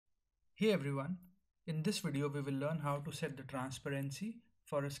Hey everyone, in this video we will learn how to set the transparency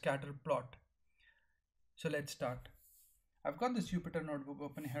for a scatter plot. So let's start. I've got this Jupyter notebook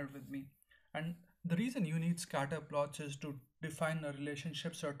open here with me, and the reason you need scatter plots is to define a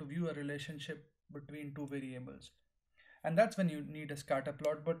relationship or to view a relationship between two variables. And that's when you need a scatter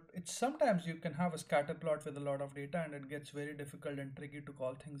plot, but it's sometimes you can have a scatter plot with a lot of data and it gets very difficult and tricky to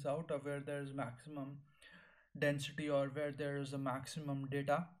call things out, or where there's maximum density or where there is a maximum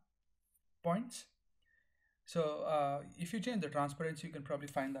data points. So if you change the transparency, you can probably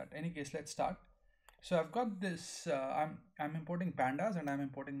find that. Any case, let's start. So I've got this, I'm importing pandas and I'm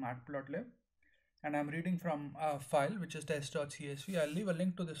importing matplotlib, and I'm reading from a file which is test.csv. I'll leave a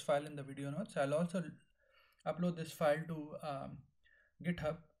link to this file in the video notes. I'll also upload this file to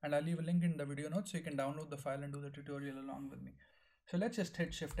GitHub, and I'll leave a link in the video notes so you can download the file and do the tutorial along with me. So let's just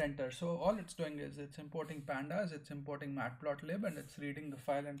hit Shift Enter. So all it's doing is it's importing pandas, it's importing matplotlib, and it's reading the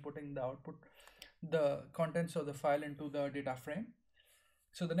file and putting the output, the contents of the file into the data frame.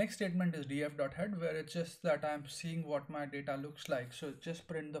 So the next statement is df.head, where it's just that I'm seeing what my data looks like. So just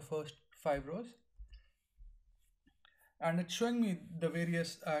print the first 5 rows. And it's showing me the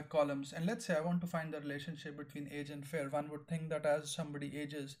various columns. And let's say I want to find the relationship between age and fair. One would think that as somebody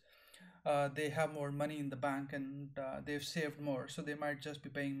ages, they have more money in the bank and they've saved more, so they might just be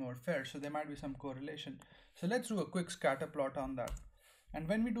paying more fair. So there might be some correlation. So let's do a quick scatter plot on that. And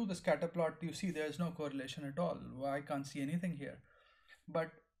when we do the scatter plot, you see there's no correlation at all. I can't see anything here. But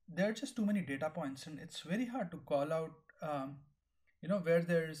there are just too many data points, and it's very hard to call out where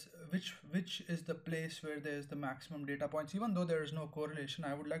there's which is the place where there's the maximum data points. Even though there is no correlation,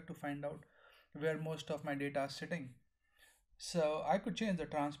 I would like to find out where most of my data is sitting. So I could change the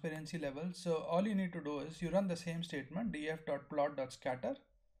transparency level. So all you need to do is you run the same statement, df.plot.scatter.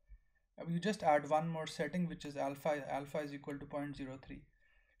 You just add one more setting, which is alpha is equal to 0.03.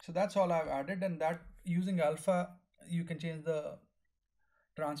 So that's all I've added, and that using alpha, you can change the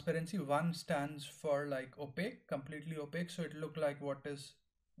transparency. 1 stands for like opaque, completely opaque, so it look like what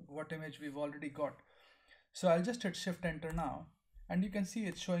image we've already got. So I'll just hit Shift Enter now, and you can see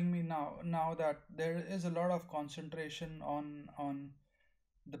it's showing me now that there is a lot of concentration on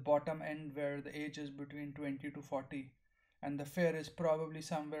the bottom end, where the age is between 20 to 40, and the fare is probably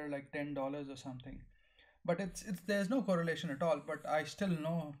somewhere like $10 or something. But there's no correlation at all, but I still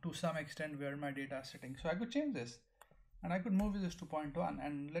know to some extent where my data is sitting. So I could change this, and I could move this to 0.1,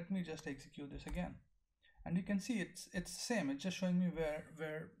 and let me just execute this again. And you can see it's the same. It's just showing me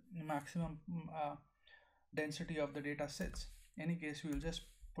where maximum density of the data sits. In any case, we will just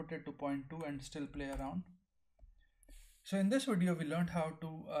put it to 0.2 and still play around. So in this video, we learned how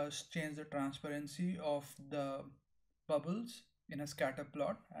to change the transparency of the bubbles in a scatter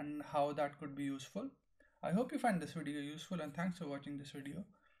plot and how that could be useful. I hope you find this video useful, and thanks for watching this video.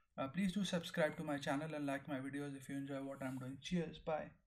 Please do subscribe to my channel and like my videos if you enjoy what I'm doing. Cheers, bye.